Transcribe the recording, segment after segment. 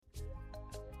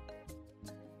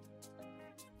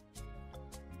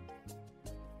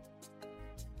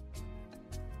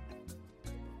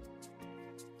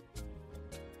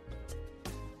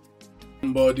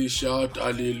Somebody shout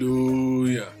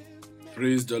hallelujah.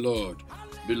 Praise the Lord.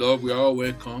 Beloved, we are all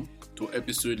welcome to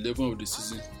episode 11 of the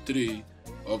season 3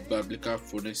 of Biblical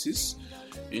Phronesis.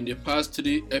 In the past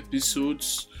 3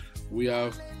 episodes, we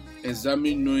have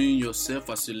examined knowing yourself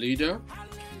as a leader,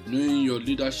 knowing your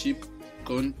leadership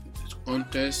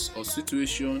context or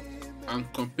situation, and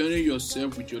comparing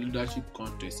yourself with your leadership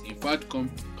context. In fact,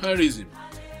 comparison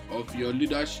of your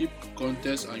leadership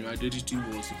context and your identity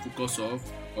was the focus of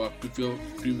our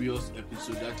previous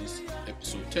episode, that is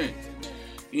episode 10.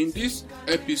 In this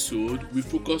episode, we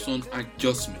focus on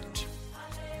adjustment.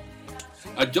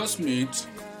 Adjustment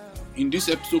in this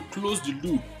episode closed the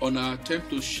loop on our attempt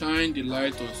to shine the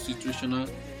light on situational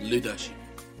leadership.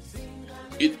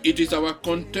 It is our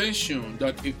contention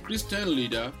that a Christian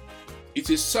leader is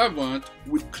a servant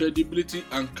with credibility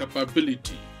and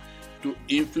capability to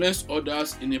influence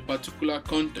others in a particular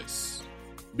context.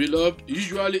 Beloved,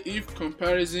 usually if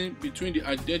comparison between the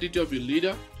identity of a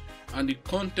leader and the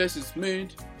context is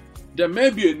made, there may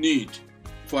be a need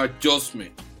for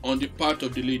adjustment on the part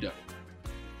of the leader.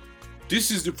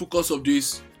 This is the focus of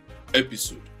this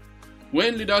episode.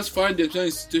 When leaders find themselves in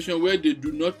a situation where they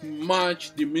do not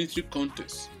match the ministry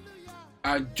context,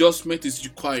 adjustment is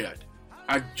required.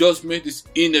 Adjustment is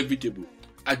inevitable.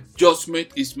 Adjustment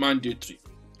is mandatory.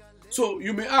 So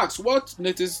you may ask, what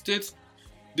necessitates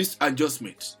this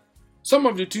adjustment? Some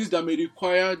of the things that may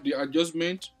require the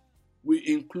adjustment will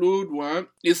include 1,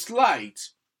 a slight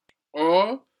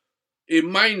or a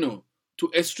minor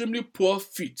to extremely poor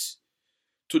fit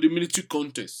to the military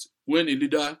context when a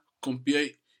leader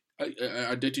compares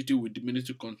identity with the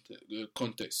military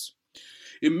context.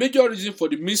 A major reason for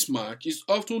the mismatch is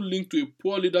often linked to a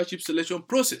poor leadership selection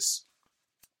process.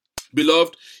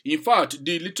 Beloved, in fact,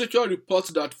 the literature reports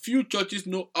that few churches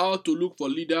know how to look for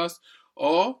leaders,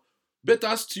 or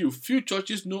better still, few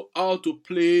churches know how to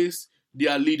place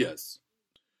their leaders.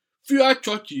 Fewer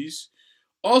churches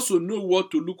also know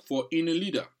what to look for in a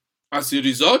leader. As a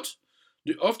result,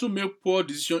 they often make poor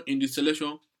decisions in the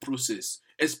selection process,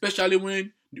 especially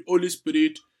when the Holy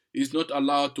Spirit is not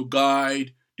allowed to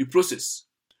guide the process.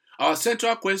 Our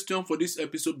central question for this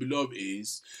episode, beloved,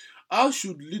 is how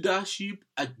should leadership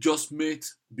adjustment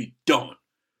be done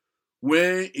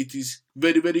when it is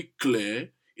very, very clear,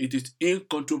 it is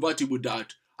incontrovertible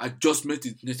that adjustment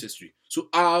is necessary? So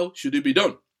how should it be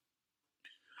done?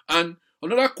 And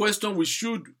another question we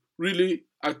should really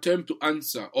attempt to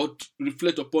answer or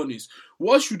reflect upon is,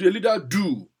 what should a leader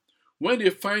do when they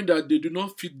find that they do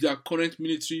not fit their current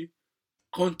military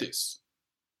context?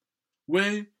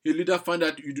 When a leader finds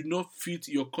that you do not fit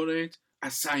your current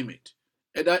assignment,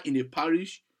 either in a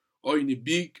parish or in a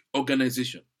big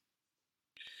organization.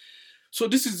 So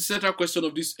this is the central question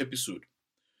of this episode.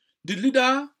 The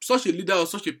leader, such a leader or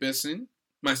such a person,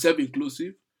 myself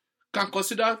inclusive, can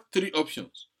consider 3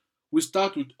 options. We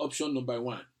start with option number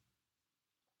 1.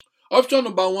 Option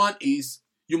number 1 is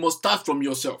you must start from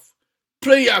yourself.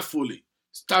 Prayerfully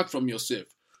start from yourself.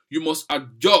 You must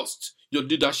adjust your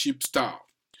leadership style.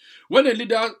 When a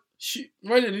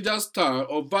leader's style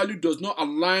or value does not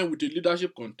align with the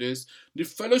leadership context, the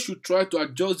fellow should try to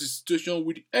adjust the situation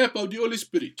with the help of the Holy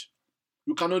Spirit.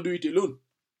 You cannot do it alone.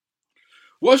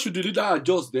 What should the leader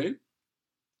adjust then?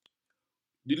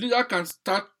 The leader can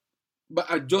start by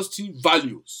adjusting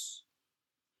values.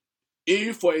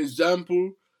 If, for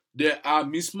example, there are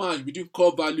mismatch between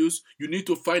core values, you need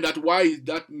to find out why is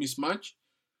that mismatch.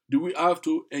 Do we have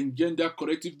to engender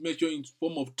corrective measure in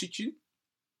form of teaching?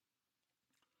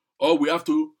 Or we have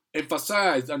to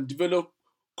emphasize and develop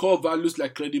core values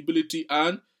like credibility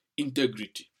and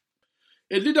integrity.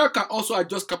 A leader can also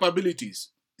adjust capabilities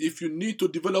if you need to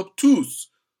develop tools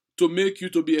to make you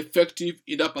to be effective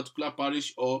in that particular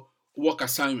parish or work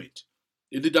assignment.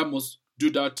 A leader must do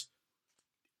that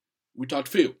without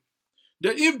fail.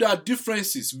 Then if there are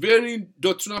differences, varying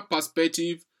doctrinal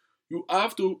perspective, you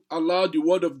have to allow the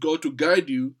Word of God to guide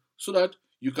you so that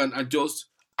you can adjust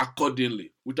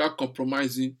accordingly without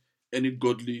compromising any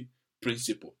godly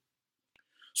principle.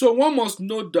 So one must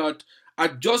note that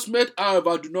adjustment,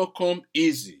 however, do not come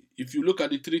easy. If you look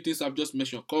at the 3 things I've just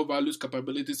mentioned, core values,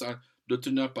 capabilities, and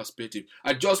doctrinal perspective,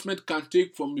 adjustment can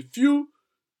take from a few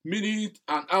minutes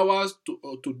and hours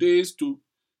to days to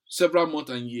several months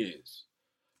and years.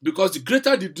 Because the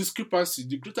greater the discrepancy,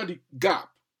 the greater the gap,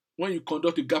 when you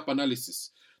conduct a gap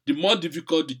analysis, the more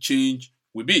difficult the change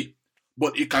will be.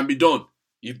 But it can be done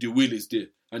if the will is there.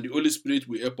 And the Holy Spirit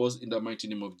will help us in the mighty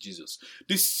name of Jesus.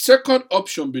 The second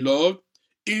option, beloved,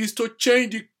 is to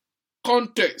change the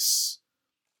context.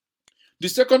 The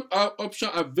second option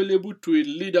available to a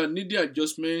leader needing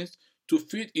adjustments to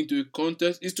fit into a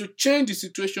context is to change the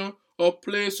situation or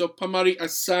place of primary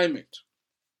assignment.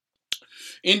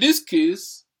 In this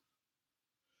case,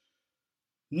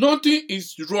 nothing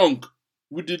is wrong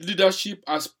with the leadership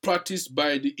as practiced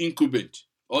by the incumbent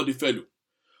or the fellow,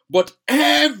 but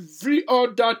every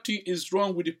other thing is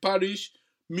wrong with the parish,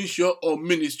 mission, or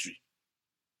ministry.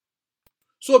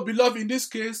 So, beloved, in this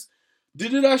case, the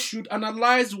leader should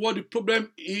analyze what the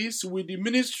problem is with the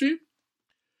ministry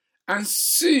and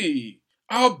see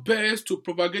how best to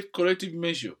propagate corrective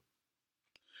measure.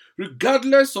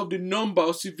 Regardless of the number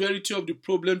or severity of the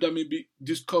problem that may be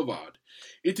discovered,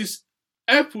 it is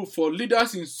helpful for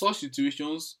leaders in such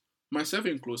situations, myself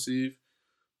inclusive,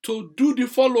 to do the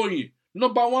following.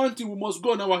 Number one thing, we must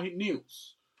go on our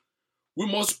knees. We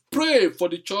must pray for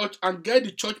the church and get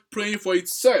the church praying for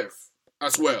itself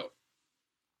as well.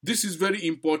 This is very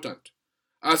important,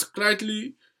 as quite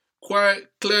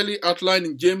clearly outlined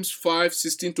in James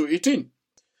 5:16 to 18.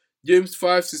 James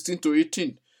 5:16 to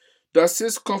 18. That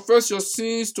says, confess your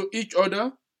sins to each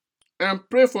other and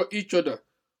pray for each other.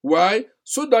 Why?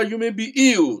 So that you may be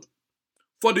healed.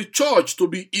 For the church to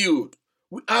be healed,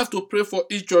 we have to pray for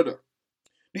each other.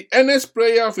 The earnest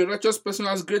prayer of a righteous person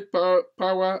has great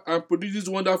power and produces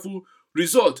wonderful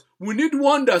results. We need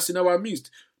wonders in our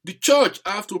midst. The church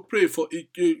have to pray for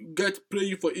get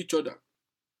praying for each other.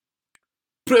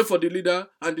 Pray for the leader,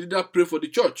 and the leader pray for the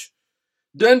church.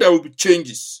 Then there will be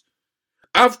changes.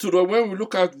 After all, when we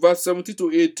look at verse 17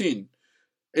 to 18,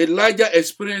 Elijah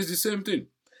experienced the same thing.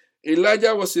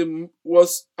 Elijah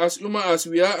was as human as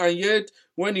we are, and yet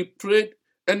when he prayed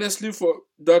earnestly for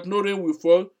that no rain will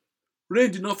fall, rain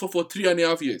did not fall for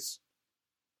 3.5 years.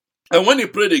 And when he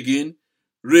prayed again,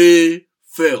 rain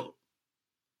fell.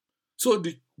 So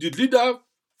the leader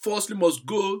firstly must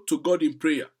go to God in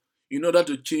prayer in order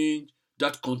to change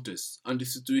that context and the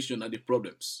situation and the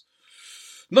problems.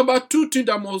 Number two thing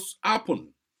that must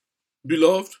happen,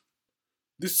 beloved,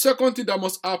 the second thing that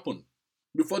must happen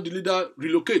before the leader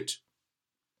relocate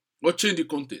or change the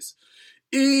context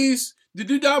is the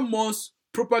leader must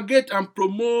propagate and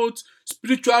promote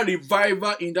spiritual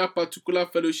revival in that particular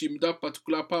fellowship, in that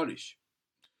particular parish.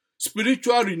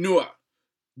 Spiritual renewal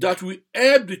that will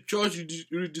help the church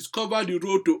rediscover the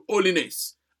road to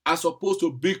holiness as opposed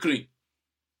to bickering.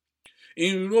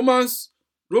 In Romans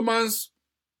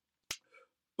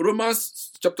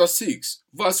chapter 6,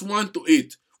 verse 1 to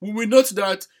 8, we will note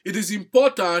that it is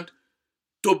important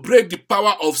to break the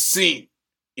power of sin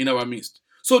in our midst.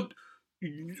 So,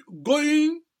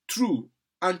 going through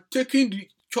and taking the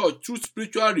church through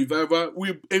spiritual revival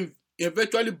will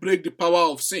eventually break the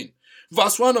power of sin.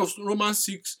 Verse 1 of Romans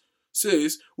 6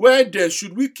 says, where then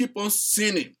should we keep on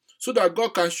sinning so that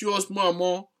God can show us more and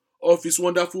more of His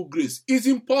wonderful grace? It's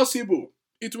impossible.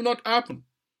 It will not happen.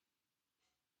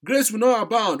 Grace will not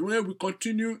abound when we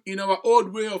continue in our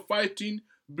old way of fighting,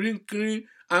 bickering,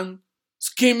 and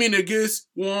scheming against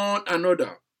one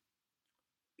another.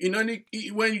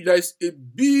 When there is a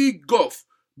big gulf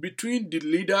between the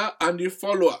leader and the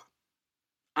follower,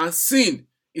 and sin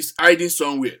is hiding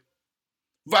somewhere.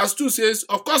 Verse 2 says,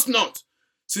 of course not.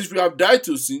 Since we have died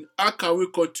to sin, how can we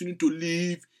continue to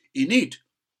live in it?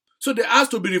 So there has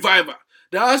to be revival.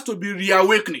 There has to be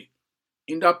reawakening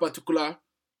in that particular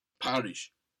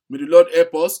parish. May the Lord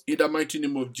help us in the mighty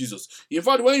name of Jesus. In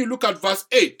fact, when you look at let's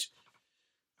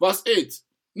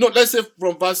say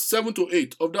from verse 7 to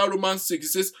 8 of that Romans 6, it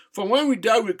says, from when we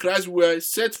died with Christ, we were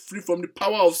set free from the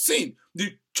power of sin.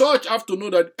 The church have to know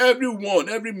that every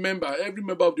member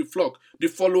of the flock, the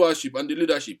followership and the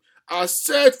leadership are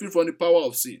set free from the power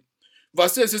of sin.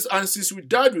 Verse 8 says, and since we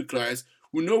died with Christ,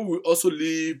 we know we will also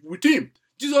live with Him.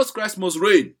 Jesus Christ must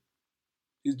reign.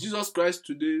 Is Jesus Christ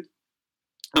today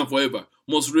and forever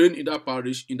must reign in that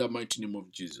parish in the mighty name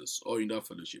of Jesus, or in that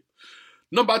fellowship.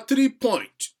 Number 3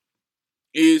 point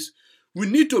is we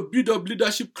need to build up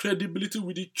leadership credibility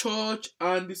with the church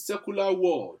and the secular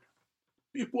world.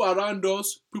 People around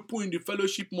us, people in the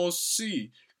fellowship must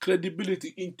see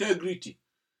credibility, integrity,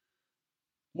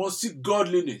 must see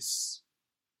godliness,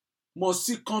 must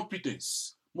see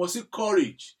competence, must see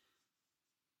courage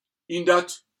in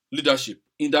that leadership,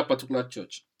 in that particular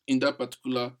church, in that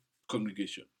particular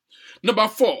congregation. Number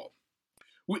 4,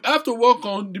 we have to work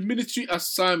on the ministry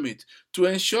assignment to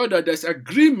ensure that there's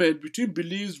agreement between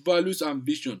beliefs, values, and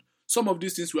vision. Some of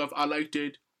these things we have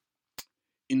highlighted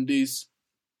in this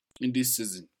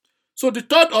season. So the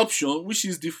third option, which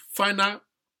is the final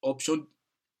option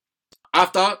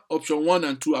after option 1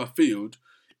 and 2 are failed,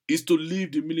 is to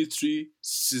leave the ministry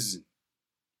season.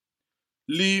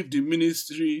 Leave the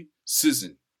ministry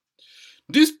season.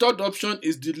 This third option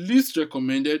is the least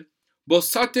recommended, but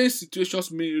certain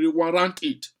situations may warrant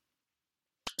it.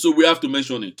 So we have to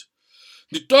mention it.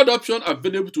 The third option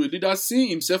available to a leader seeing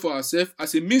himself or herself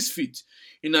as a misfit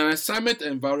in an assignment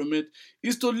environment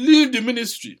is to leave the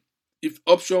ministry if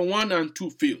option 1 and 2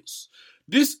 fails.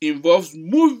 This involves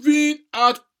moving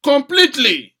out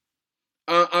completely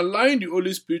and allowing the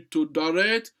Holy Spirit to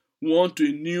direct one to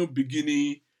a new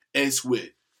beginning elsewhere.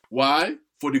 Why?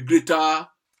 For the greater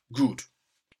good.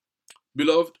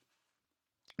 Beloved,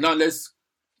 now let's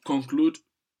conclude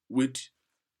with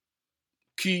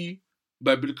key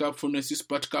biblical phronesis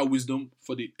practical wisdom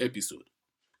for the episode.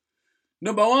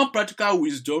 Number 1 practical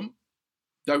wisdom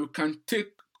that we can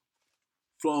take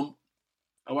from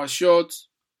our short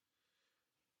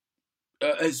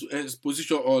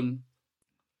exposition on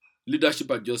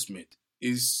leadership adjustment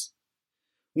is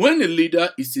when a leader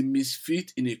is a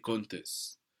misfit in a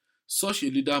contest, such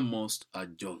a leader must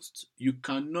adjust. You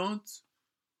cannot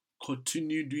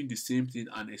continue doing the same thing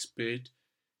and expect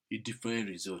a different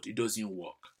result. It doesn't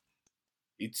work.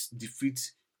 It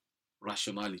defeats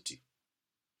rationality.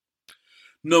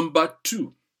 Number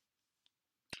 2,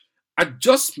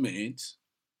 adjustment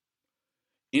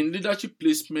in leadership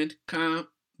placement can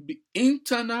be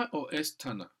internal or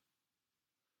external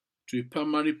to a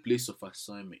primary place of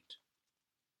assignment.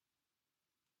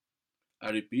 I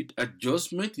repeat,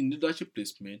 adjustment in leadership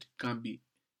placement can be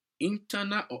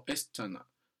internal or external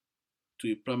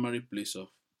to a primary place of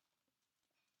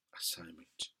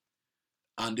assignment.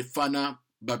 And the final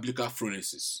biblical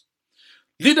phronesis.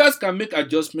 Leaders can make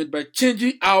adjustment by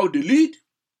changing how they lead,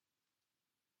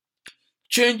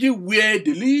 changing where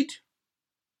they lead,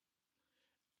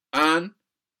 and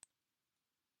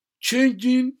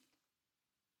changing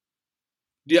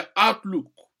their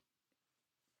outlook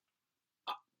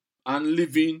and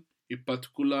leaving a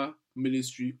particular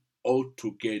ministry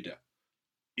altogether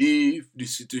if the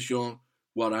situation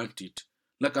warrants it.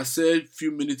 Like I said a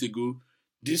few minutes ago,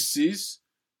 this is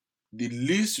the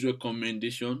least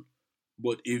recommendation,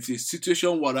 but if the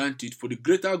situation warrants it for the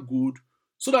greater good,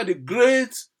 so that the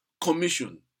Great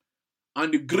Commission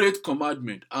and the Great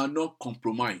Commandment are not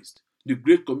compromised. The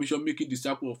Great Commission, making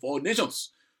disciples of all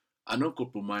nations, are not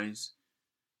compromised.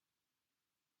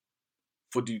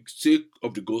 For the sake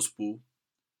of the gospel,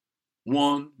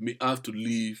 one may have to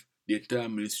leave the entire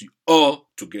ministry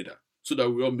altogether, so that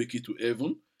we all make it to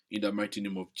heaven in the mighty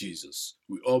name of Jesus.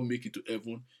 We all make it to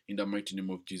heaven in the mighty name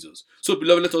of Jesus. So,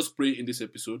 beloved, let us pray in this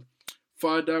episode.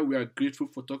 Father, we are grateful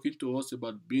for talking to us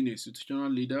about being an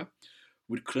institutional leader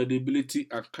with credibility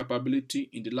and capability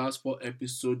in the last 4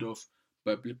 episodes of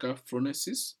Biblical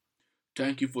Phronesis.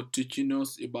 Thank you for teaching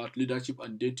us about leadership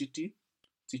identity,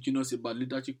 teaching us about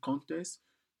leadership context,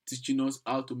 teaching us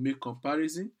how to make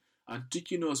comparison, and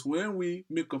teaching us when we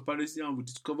make comparison and we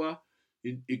discover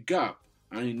a gap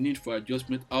and a need for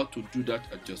adjustment, how to do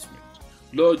that adjustment.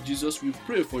 Lord Jesus, we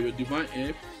pray for your divine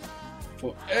help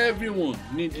for everyone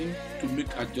needing to make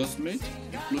adjustment,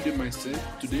 including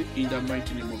myself today, in the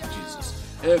mighty name of Jesus.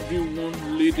 Everyone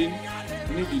needing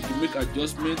to make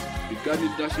adjustment regarding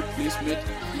leadership placement,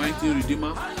 mighty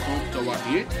Redeemer, come to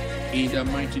our aid in the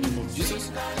mighty name of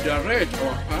Jesus. Direct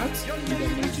our paths in the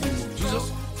mighty name of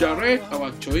Jesus. Direct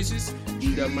our choices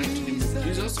in the mighty name of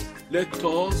Jesus. Let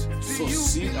us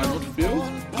succeed and not fail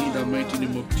in the mighty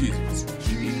name of Jesus.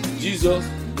 In Jesus'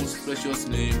 most precious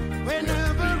name.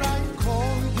 Whenever I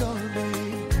call your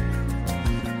name,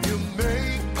 you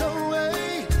make a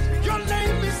way. Your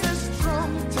name is a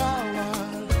strong tower.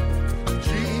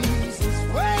 Jesus,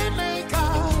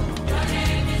 waymaker. Your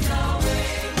name is a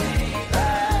waymaker.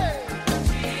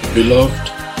 Beloved,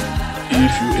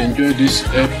 if you enjoyed this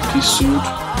episode,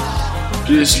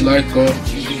 please like us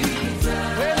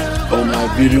on our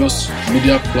various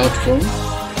media platforms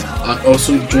and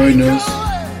also join us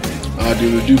at the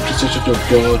Redeemed Christian Church of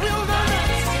God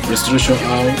Restoration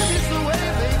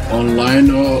House,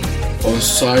 online or on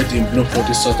site in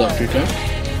Bloemfontein, South Africa.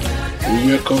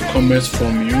 We welcome comments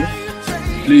from you.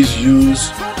 Please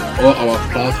use all our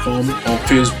platforms on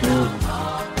Facebook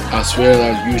as well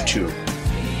as YouTube.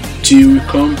 Till we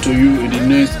come to you in the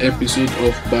next episode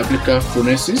of Biblical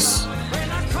Phronesis,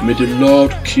 may the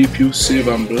Lord keep you safe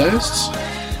and blessed.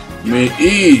 May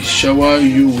He shower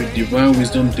you with divine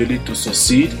wisdom daily to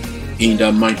succeed in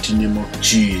the mighty name of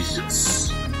Jesus.